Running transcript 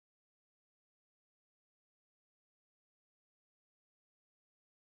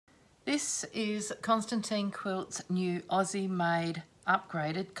This is Constantine Quilt's new Aussie made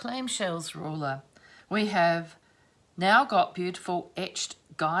upgraded clamshells ruler. We have now got beautiful etched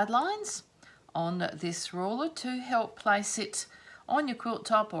guidelines on this ruler to help place it on your quilt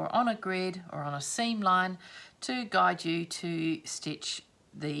top or on a grid or on a seam line to guide you to stitch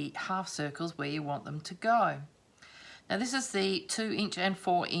the half circles where you want them to go. Now this is the 2" and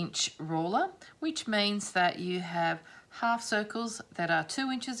 4" ruler, which means that you have half circles that are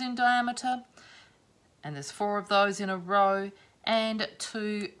 2 inches in diameter, and there's 4 of those in a row, and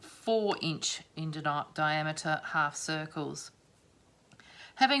 2 4" in diameter half circles.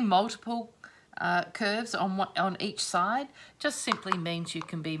 Having multiple curves on each side just simply means you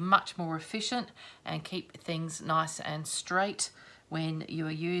can be much more efficient and keep things nice and straight when you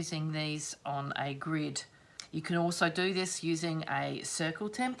are using these on a grid. You can also do this using a circle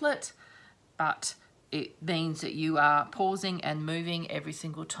template, but it means that you are pausing and moving every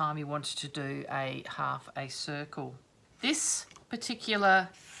single time you want to do a half a circle. This particular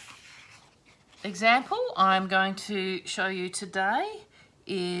example I'm going to show you today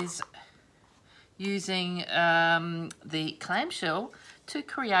is using the clamshell to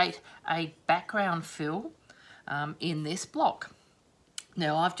create a background fill in this block.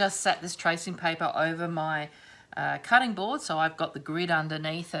 Now I've just sat this tracing paper over my cutting board, so I've got the grid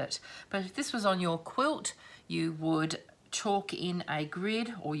underneath it. But if this was on your quilt, you would chalk in a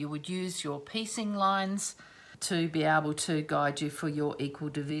grid, or you would use your piecing lines to be able to guide you for your equal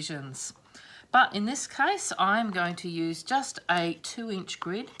divisions. But in this case, I'm going to use just a 2"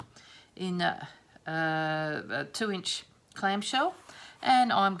 grid in a 2" clamshell,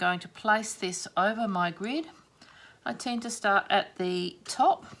 and I'm going to place this over my grid. I tend to start at the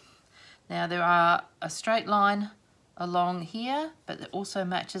top. Now there are a straight line along here, but it also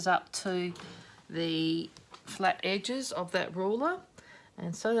matches up to the flat edges of that ruler.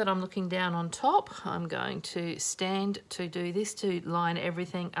 And so that I'm looking down on top, I'm going to stand to do this to line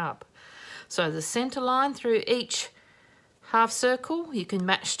everything up. So the center line through each half circle, you can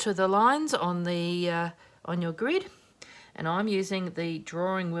match to the lines on the on your grid. And I'm using the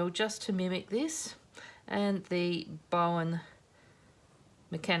drawing wheel just to mimic this, and the Bowen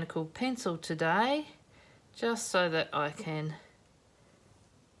mechanical pencil today, just so that I can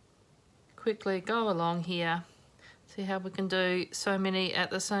quickly go along here. See how we can do so many at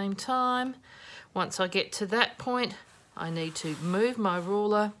the same time. Once I get to that point, I need to move my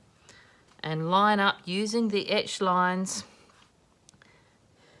ruler and line up using the etched lines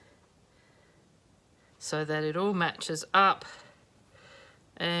so that it all matches up,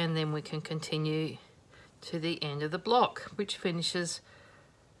 and then we can continue to the end of the block, which finishes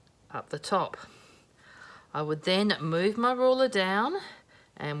up the top. I would then move my ruler down,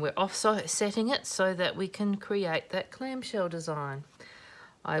 and we're offsetting it so that we can create that clamshell design.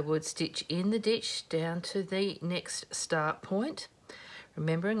 I would stitch in the ditch down to the next start point,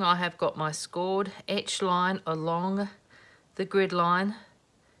 remembering I have got my scored etched line along the grid line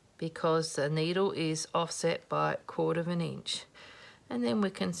because the needle is offset by 1/4 inch. And then we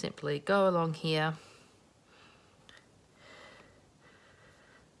can simply go along here,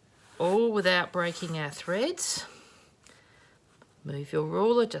 all without breaking our threads. Move your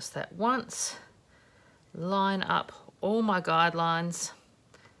ruler just that once, line up all my guidelines,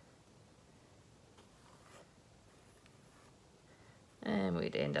 and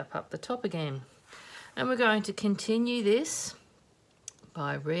we'd end up the top again. And we're going to continue this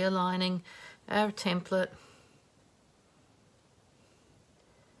by realigning our template,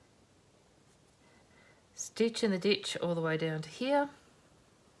 stitch in the ditch all the way down to here,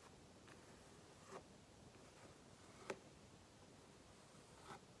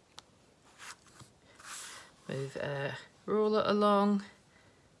 move our ruler along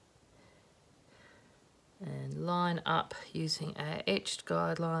and line up using our etched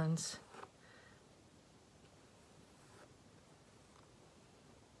guidelines.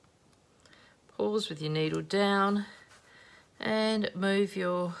 Pause with your needle down and move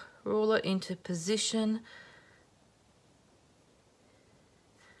your ruler into position.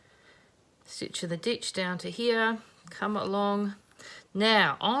 Stitch in the ditch down to here, come along.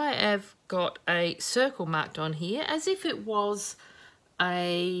 Now I have got a circle marked on here as if it was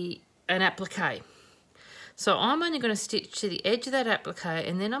an applique. So I'm only going to stitch to the edge of that applique,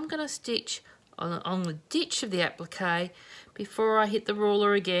 and then I'm going to stitch on the ditch of the applique before I hit the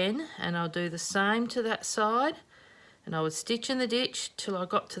ruler again, and I'll do the same to that side, and I would stitch in the ditch till I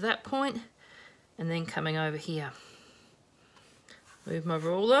got to that point, and then coming over here. Move my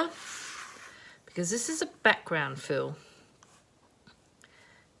ruler, because this is a background fill.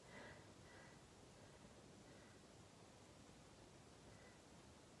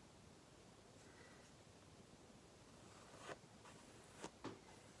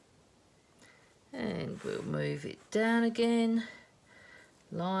 And we'll move it down again,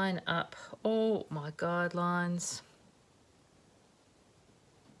 line up all my guidelines,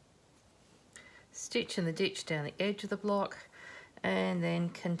 stitch in the ditch down the edge of the block, and then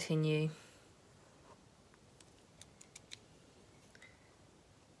continue.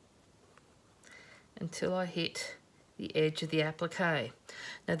 Until I hit the edge of the applique.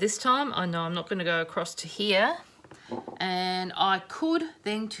 Now this time I know I'm not going to go across to here, and I could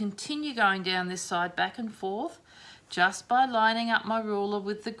then continue going down this side back and forth just by lining up my ruler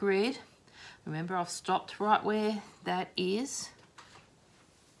with the grid. Remember, I've stopped right where that is.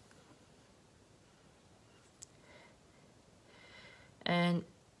 And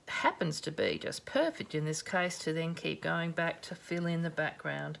happens to be just perfect in this case to then keep going back to fill in the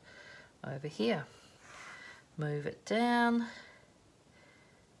background over here. Move it down.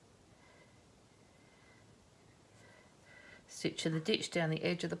 Stitch in the ditch down the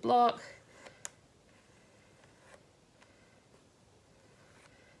edge of the block.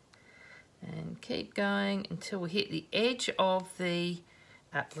 And keep going until we hit the edge of the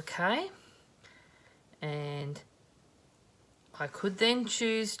applique. And I could then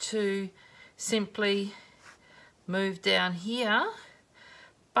choose to simply move down here,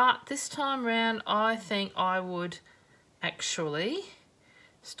 but this time round I think I would actually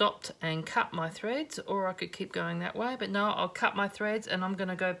stop and cut my threads, or I could keep going that way, but no, I'll cut my threads and I'm going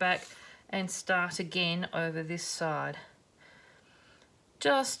to go back and start again over this side.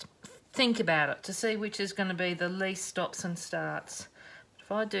 Just think about it to see which is going to be the least stops and starts.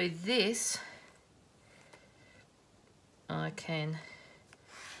 If I do this, I can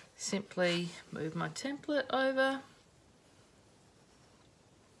simply move my template over,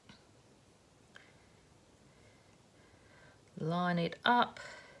 line it up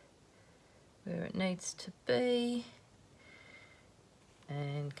where it needs to be,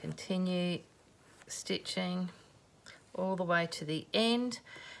 and continue stitching all the way to the end.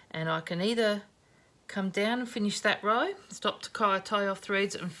 And I can either come down and finish that row, stop to tie off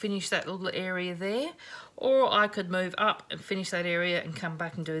threads and finish that little area there, or I could move up and finish that area and come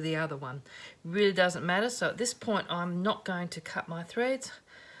back and do the other one. Really doesn't matter. So at this point I'm not going to cut my threads.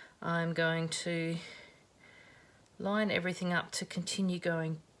 I'm going to line everything up to continue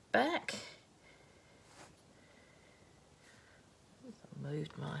going back. I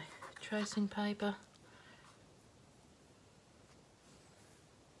moved my tracing paper.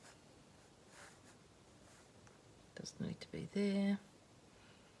 Doesn't need to be there.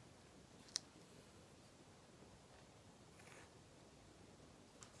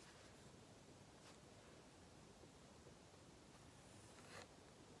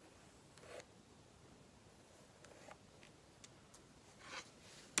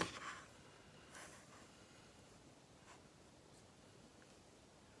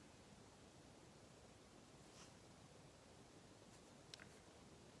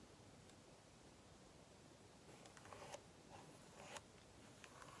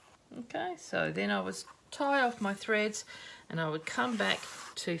 Okay, so then I would tie off my threads and I would come back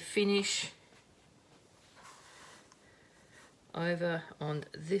to finish over on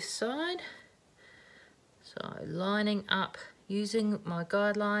this side. So lining up using my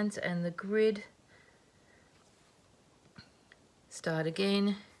guidelines and the grid. Start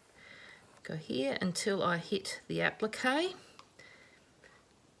again, go here until I hit the applique.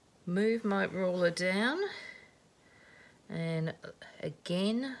 Move my ruler down and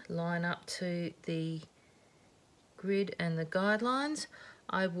again line up to the grid and the guidelines.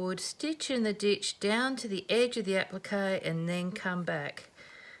 I would stitch in the ditch down to the edge of the applique and then come back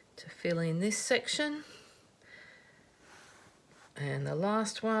to fill in this section. And the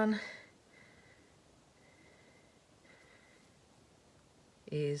last one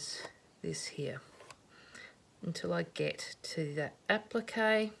is this here until I get to that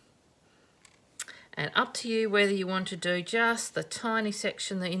applique. And up to you whether you want to do just the tiny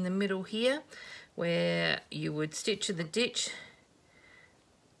section in the middle here where you would stitch in the ditch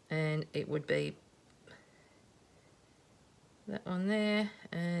and it would be that one there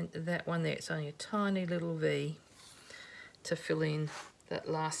and that one there. It's only a tiny little V to fill in that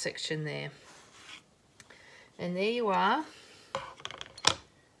last section there. And there you are.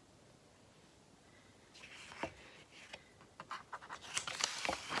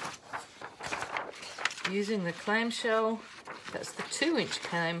 Using the clamshell, that's the 2-inch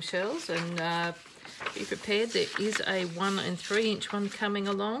clamshells, and be prepared, there is a 1 and 3-inch one coming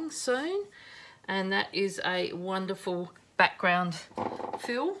along soon, and that is a wonderful background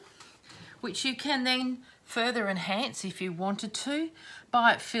fill which you can then further enhance if you wanted to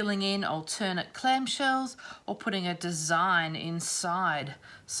by filling in alternate clamshells or putting a design inside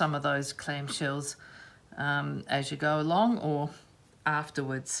some of those clamshells as you go along or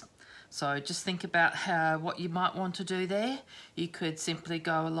afterwards. So just think about what you might want to do there. You could simply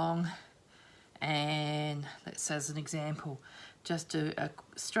go along and, let's say as an example, just do a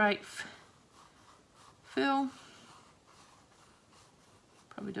straight fill.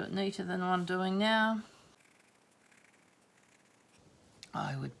 Probably do it neater than I'm doing now.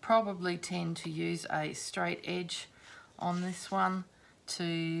 I would probably tend to use a straight edge on this one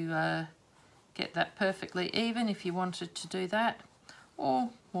to get that perfectly even if you wanted to do that, or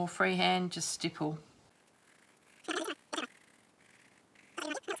more freehand, just stipple.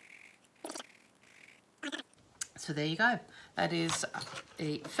 So there you go. That is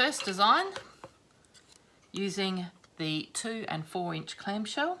the first design using the 2 and 4 inch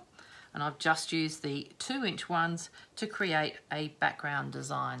clamshell, and I've just used the 2 inch ones to create a background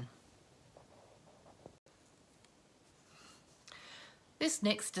design. This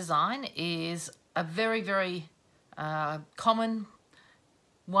next design is a very common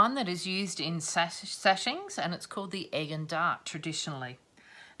one that is used in sashings, and it's called the egg and dart traditionally.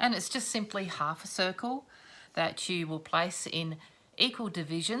 And it's just simply half a circle that you will place in equal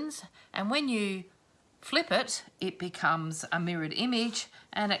divisions, and when you flip it, it becomes a mirrored image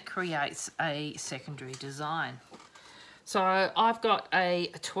and it creates a secondary design. So I've got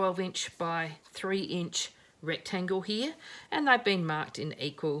a 12 inch by 3 inch rectangle here, and they've been marked in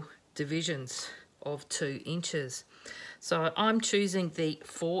equal divisions of 2 inches. So I'm choosing the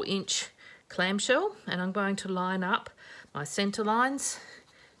 4 inch clamshell, and I'm going to line up my center lines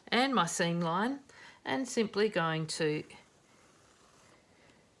and my seam line, and simply going to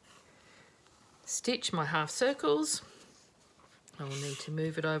stitch my half circles. I will need to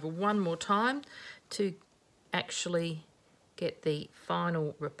move it over one more time to actually get the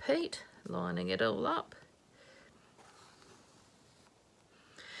final repeat, lining it all up.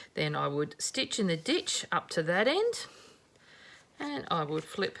 Then I would stitch in the ditch up to that end, and I would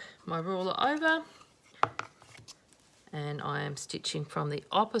flip my ruler over, and I am stitching from the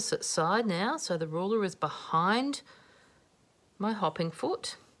opposite side now, so the ruler is behind my hopping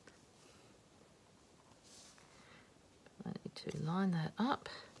foot. I need to line that up.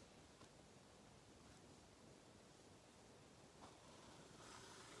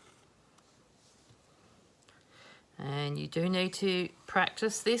 And you do need to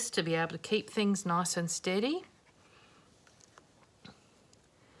practice this to be able to keep things nice and steady,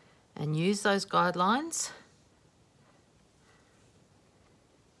 and use those guidelines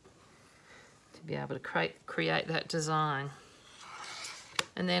to be able to create that design.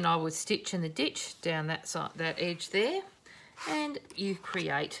 And then I would stitch in the ditch down that side, that edge there, and you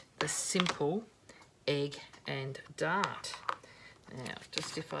create the simple egg and dart. Now,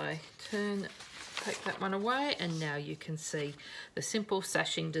 just if I take that one away, and now you can see the simple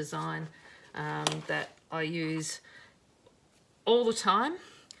sashing design that I use all the time.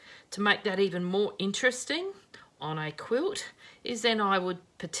 To make that even more interesting on a quilt is then I would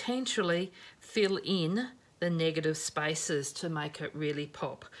potentially fill in the negative spaces to make it really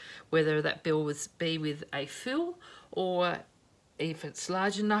pop, whether that be with a fill, or if it's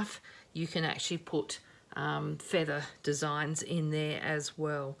large enough you can actually put feather designs in there as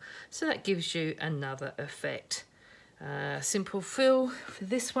well. So that gives you another effect. Simple fill for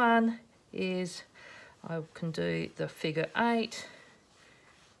this one is I can do the figure 8,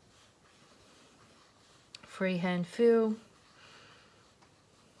 freehand fill,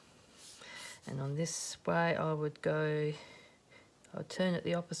 and on this way I would go, I'll turn it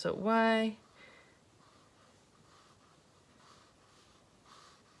the opposite way,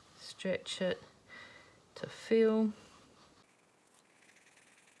 stretch it to fill,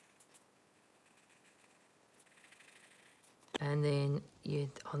 and then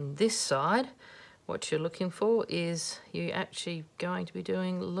on this side what you're looking for is you're actually going to be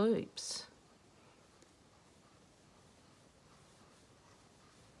doing loops.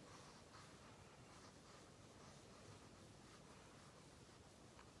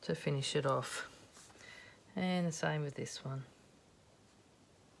 To finish it off, and the same with this one.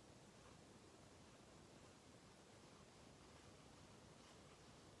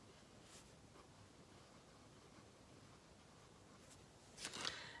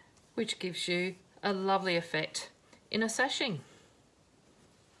 Which gives you a lovely effect in a sashing.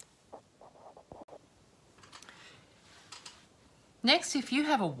 Next, if you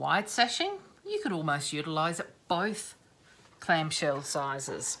have a wide sashing, you could almost utilise both clamshell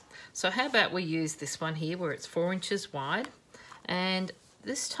sizes. So how about we use this one here where it's 4 inches wide, and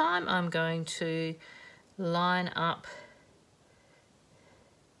this time I'm going to line up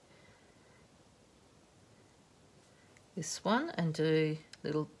this one and do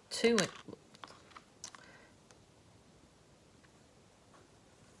little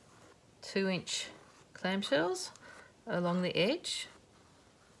 2-inch clamshells along the edge.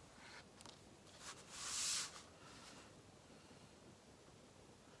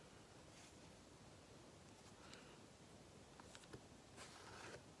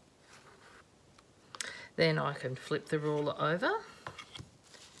 Then I can flip the ruler over,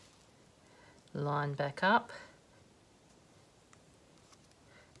 line back up,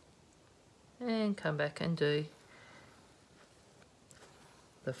 and come back and do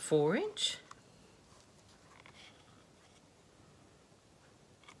the 4-inch.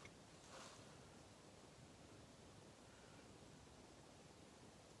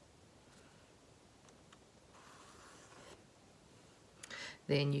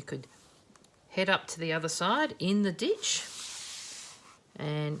 Then you could head up to the other side in the ditch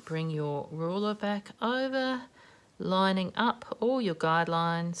and bring your ruler back over, lining up all your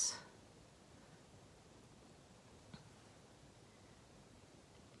guidelines.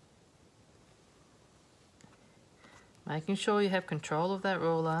 Making sure you have control of that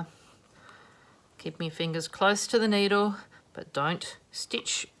ruler. Keeping your fingers close to the needle, but don't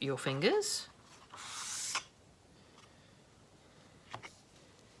stitch your fingers.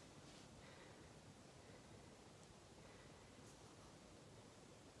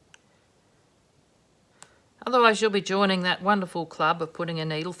 Otherwise you'll be joining that wonderful club of putting a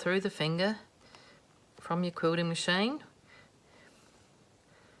needle through the finger from your quilting machine.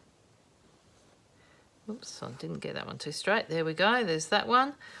 Oops, I didn't get that one too straight. There we go, there's that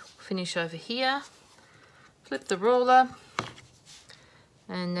one. Finish over here, flip the ruler,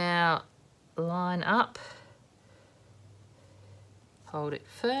 and now line up, hold it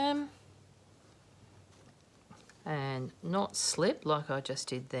firm, and not slip like I just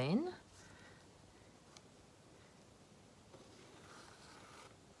did then.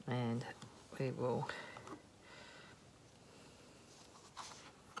 And we will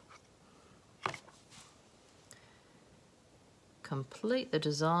complete the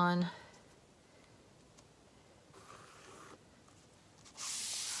design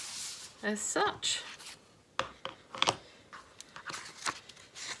as such.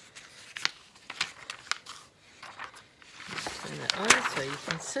 Turn that over so you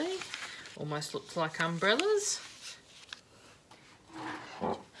can see. Almost looks like umbrellas.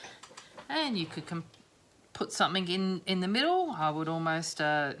 And you could put something in the middle. I would almost you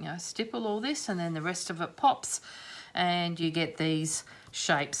know, stipple all this, and then the rest of it pops, and you get these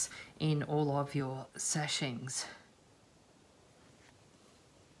shapes in all of your sashings.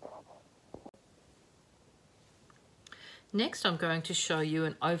 Next, I'm going to show you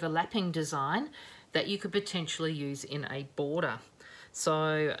an overlapping design that you could potentially use in a border.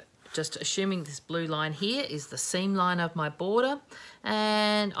 So just assuming this blue line here is the seam line of my border,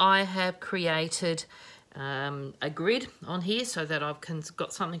 and I have created a grid on here so that I've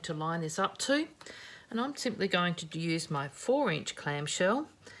got something to line this up to, and I'm simply going to use my 4-inch clamshell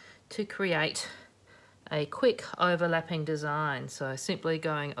to create a quick overlapping design. So simply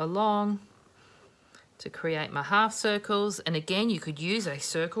going along to create my half circles, and again you could use a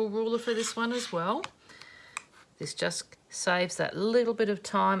circle ruler for this one as well. This just saves that little bit of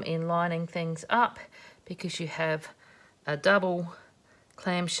time in lining things up because you have a double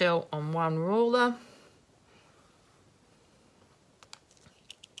clamshell on one ruler.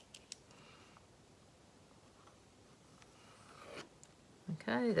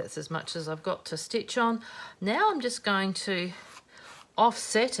 Okay, that's as much as I've got to stitch on. Now I'm just going to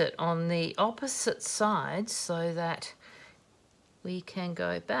offset it on the opposite side so that we can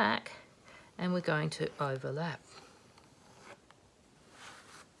go back, and we're going to overlap.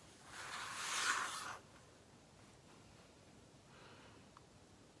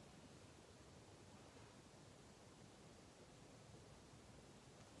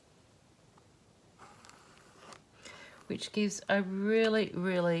 Which gives a really,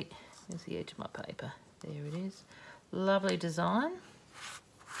 there's the edge of my paper, there it is, lovely design.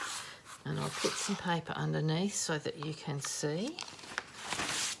 And I'll put some paper underneath so that you can see.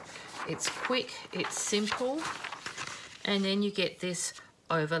 It's quick, it's simple, and then you get this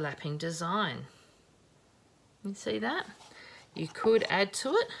overlapping design. You see that? You could add to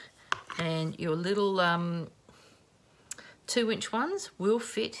it, and your little 2-inch ones will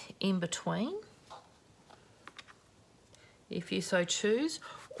fit in between if you so choose,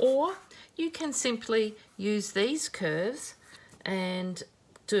 or you can simply use these curves and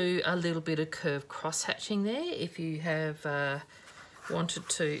do a little bit of curve cross hatching there if you have wanted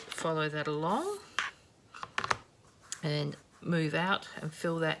to follow that along and move out and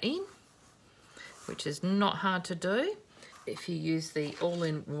fill that in, which is not hard to do if you use the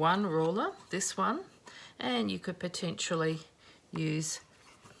all-in-one ruler, this one, and you could potentially use,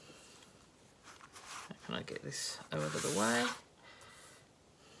 how can I get this out of the way?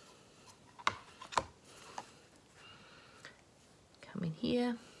 Come in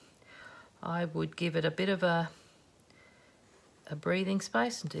here. I would give it a bit of a breathing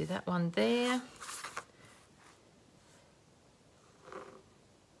space and do that one there.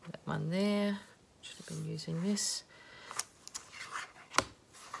 That one there. Should have been using this.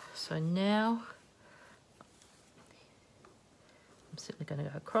 So now I'm simply going to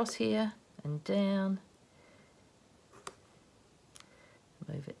go across here and down.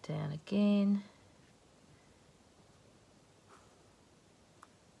 Move it down again.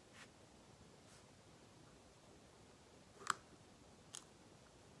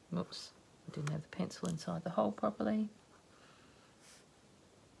 Oops, I didn't have the pencil inside the hole properly.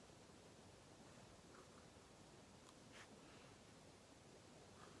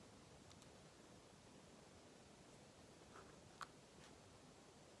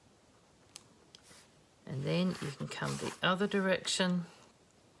 And then you can come the other direction,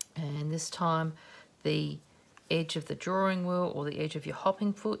 and this time the edge of the drawing wheel or the edge of your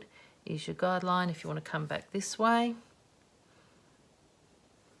hopping foot is your guideline if you want to come back this way.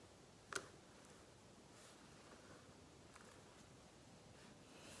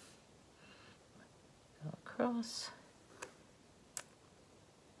 Go across.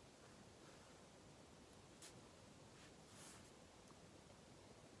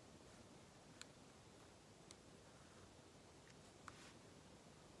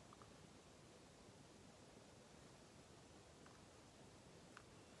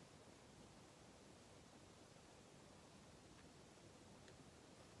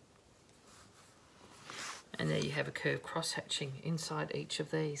 And there you have a curved cross-hatching inside each of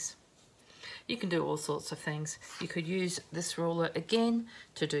these. You can do all sorts of things. You could use this ruler again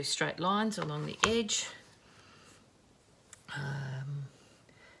to do straight lines along the edge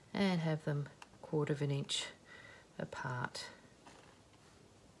and have them 1/4 of an inch apart.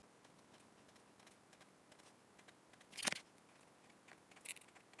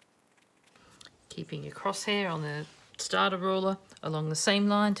 Keeping your crosshair on the starter ruler along the seam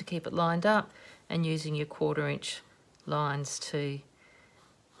line to keep it lined up, and using your 1/4 inch lines to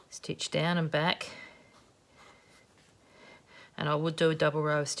stitch down and back. And I would do a double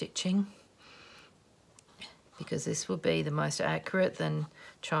row of stitching because this will be the most accurate than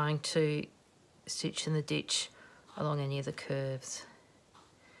trying to stitch in the ditch along any of the curves.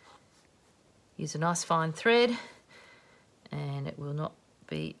 Use a nice fine thread and it will not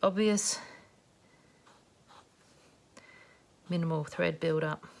be obvious. Minimal thread build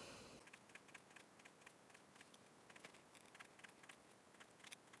up.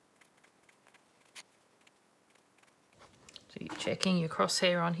 So you're checking your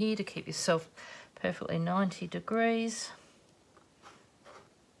crosshair on here to keep yourself perfectly 90 degrees.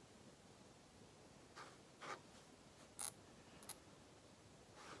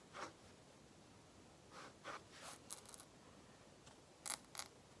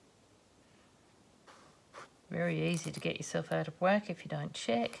 Very easy to get yourself out of whack if you don't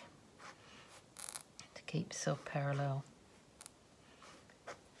check, to keep yourself parallel.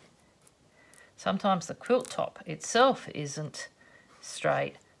 Sometimes the quilt top itself isn't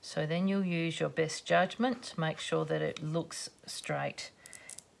straight, so then you'll use your best judgment to make sure that it looks straight,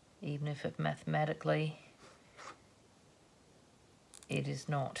 even if it mathematically it is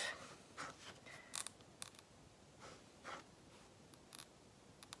not.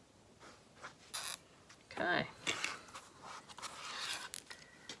 Okay.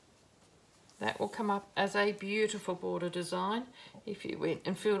 That will come up as a beautiful border design if you went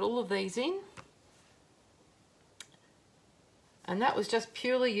and filled all of these in. And that was just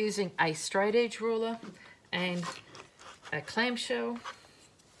purely using a straight edge ruler and a clamshell,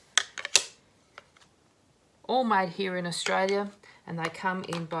 all made here in Australia, and they come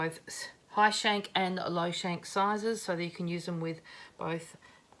in both high shank and low shank sizes, so that you can use them with both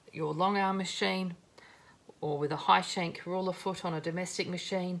your long arm machine or with a high shank ruler foot on a domestic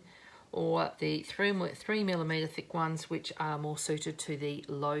machine, or the 3mm thick ones, which are more suited to the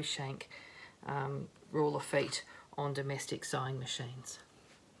low shank ruler feet on domestic sewing machines.